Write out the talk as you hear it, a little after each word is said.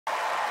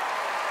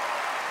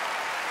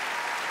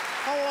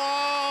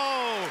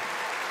Hello!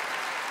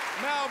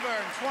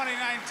 Melbourne,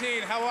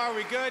 2019. How are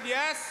we? Good,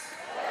 yes?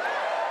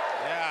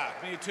 Yeah,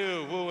 me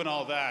too. Woo and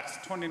all that.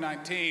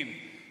 2019,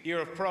 year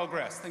of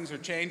progress. Things are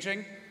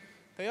changing.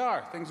 They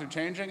are. Things are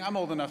changing. I'm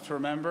old enough to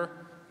remember.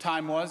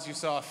 Time was, you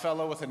saw a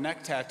fellow with a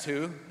neck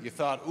tattoo. You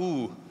thought,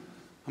 ooh,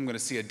 I'm gonna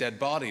see a dead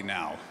body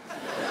now.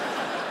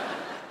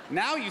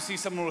 Now you see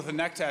someone with a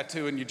neck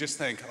tattoo and you just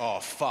think, oh,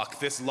 fuck,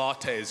 this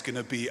latte is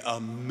gonna be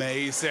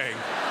amazing.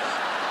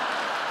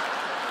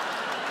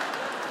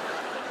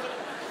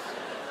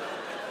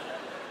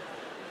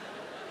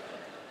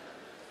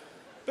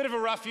 Bit of a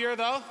rough year,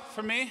 though,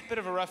 for me. Bit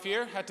of a rough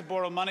year. Had to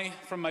borrow money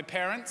from my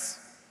parents.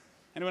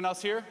 Anyone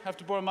else here have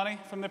to borrow money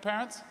from their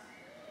parents?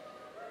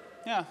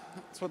 Yeah,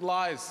 that's what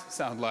lies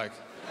sound like.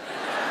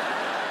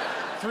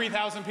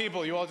 3,000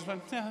 people, you all just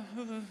went, yeah.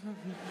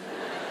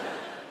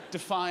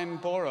 Define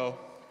borrow.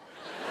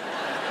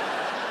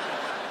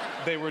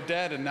 They were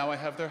dead and now I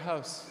have their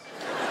house.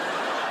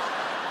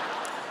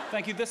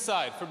 Thank you, this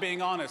side, for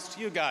being honest.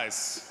 You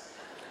guys,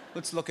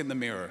 let's look in the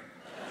mirror.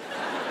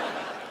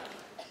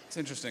 It's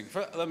interesting.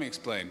 Let me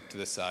explain to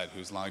this side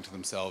who's lying to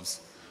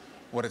themselves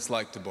what it's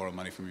like to borrow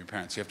money from your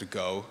parents. You have to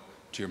go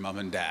to your mom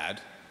and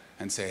dad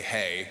and say,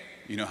 hey,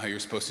 you know how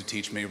you're supposed to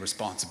teach me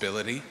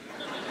responsibility?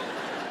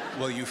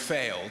 Well, you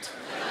failed.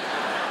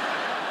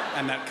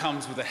 And that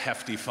comes with a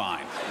hefty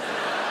fine.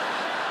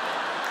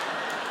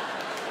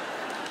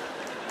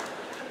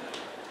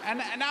 And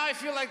now I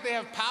feel like they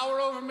have power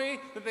over me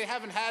that they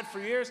haven't had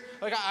for years.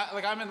 Like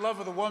I'm in love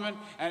with a woman,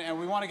 and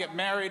we want to get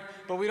married,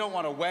 but we don't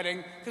want a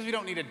wedding, because we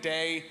don't need a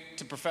day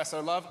to profess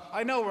our love.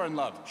 I know we're in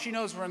love. She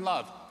knows we're in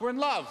love. We're in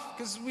love,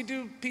 because we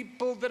do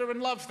people that are in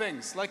love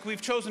things, like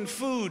we've chosen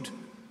food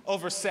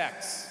over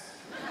sex.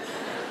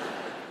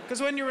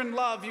 Because when you're in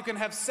love, you can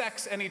have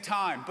sex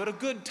anytime, but a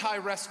good Thai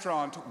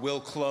restaurant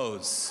will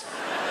close.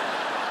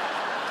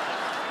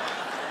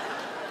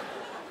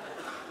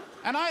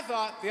 And I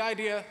thought the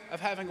idea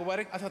of having a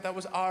wedding, I thought that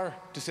was our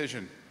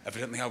decision.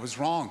 Evidently, I was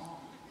wrong.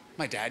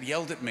 My dad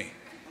yelled at me.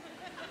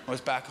 I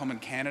was back home in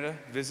Canada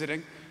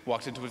visiting,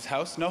 walked into his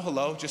house. No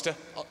hello, just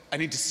I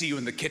need to see you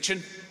in the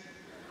kitchen.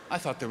 I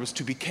thought there was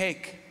to be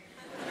cake.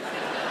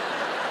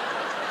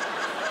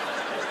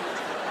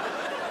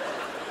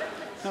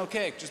 No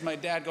cake, just my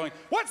dad going,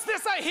 what's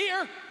this I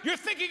hear? You're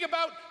thinking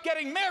about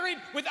getting married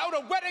without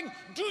a wedding?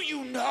 Do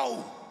you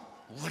know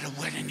what a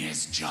wedding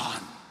is,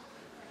 John?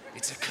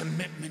 It's a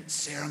commitment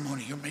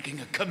ceremony. You're making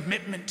a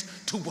commitment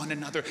to one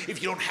another.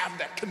 If you don't have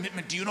that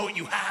commitment, do you know what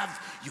you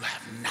have? You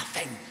have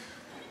nothing.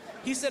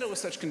 He said it with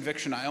such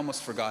conviction, I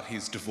almost forgot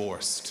he's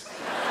divorced.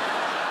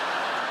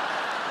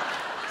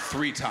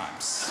 3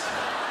 times.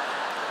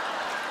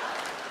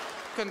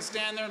 Couldn't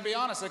stand there and be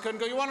honest. I couldn't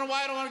go, you wanna know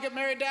why I don't want to get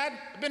married, Dad?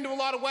 I've been to a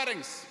lot of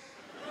weddings.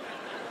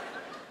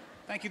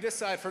 Thank you, this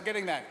side, for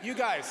getting that. You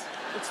guys,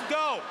 let's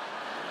go.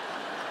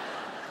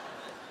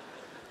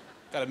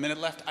 Got a minute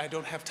left. I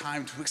don't have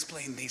time to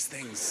explain these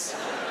things.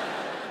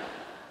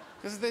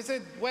 Because they say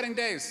wedding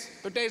days,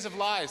 they're days of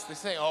lies. They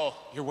say, oh,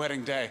 your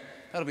wedding day,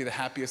 that'll be the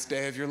happiest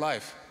day of your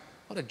life.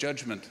 What a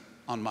judgment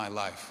on my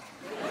life.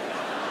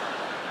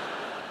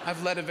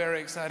 I've led a very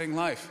exciting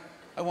life.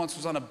 I once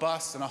was on a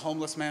bus and a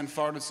homeless man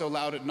farted so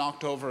loud it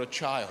knocked over a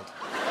child.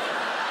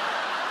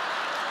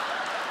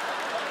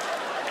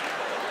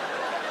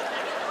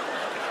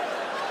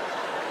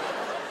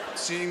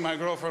 Seeing my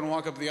girlfriend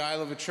walk up the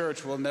aisle of a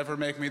church will never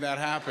make me that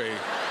happy.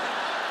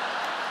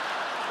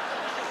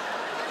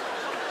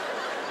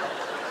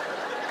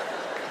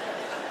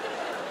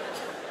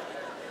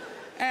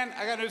 And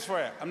I got news for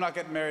you. I'm not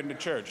getting married in a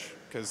church,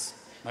 because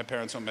my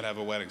parents want me to have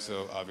a wedding,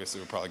 so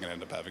obviously we're probably gonna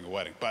end up having a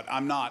wedding. But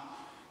I'm not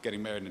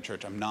getting married in a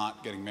church. I'm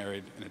not getting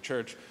married in a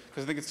church,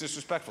 because I think it's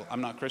disrespectful.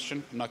 I'm not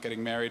Christian. I'm not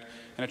getting married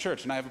in a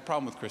church. And I have a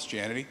problem with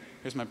Christianity.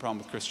 Here's my problem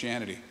with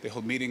Christianity. They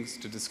hold meetings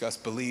to discuss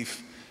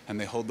belief, and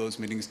they hold those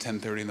meetings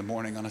 10:30 in the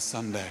morning on a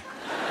Sunday.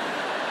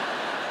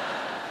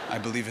 I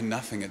believe in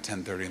nothing at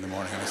 10:30 in the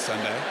morning on a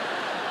Sunday.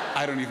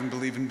 I don't even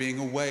believe in being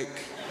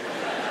awake.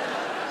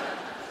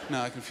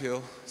 Now I can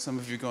feel some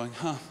of you going,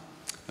 huh,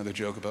 another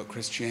joke about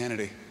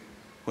Christianity.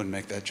 Wouldn't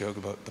make that joke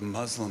about the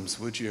Muslims,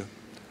 would you?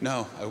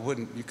 No, I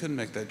wouldn't. You couldn't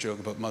make that joke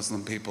about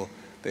Muslim people.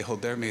 They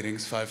hold their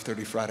meetings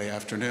 5:30 Friday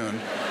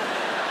afternoon.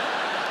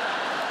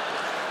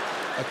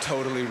 A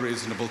totally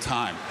reasonable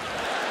time.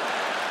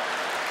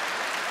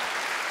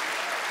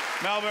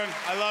 Melbourne,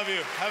 I love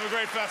you. Have a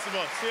great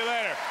festival. See you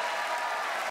later.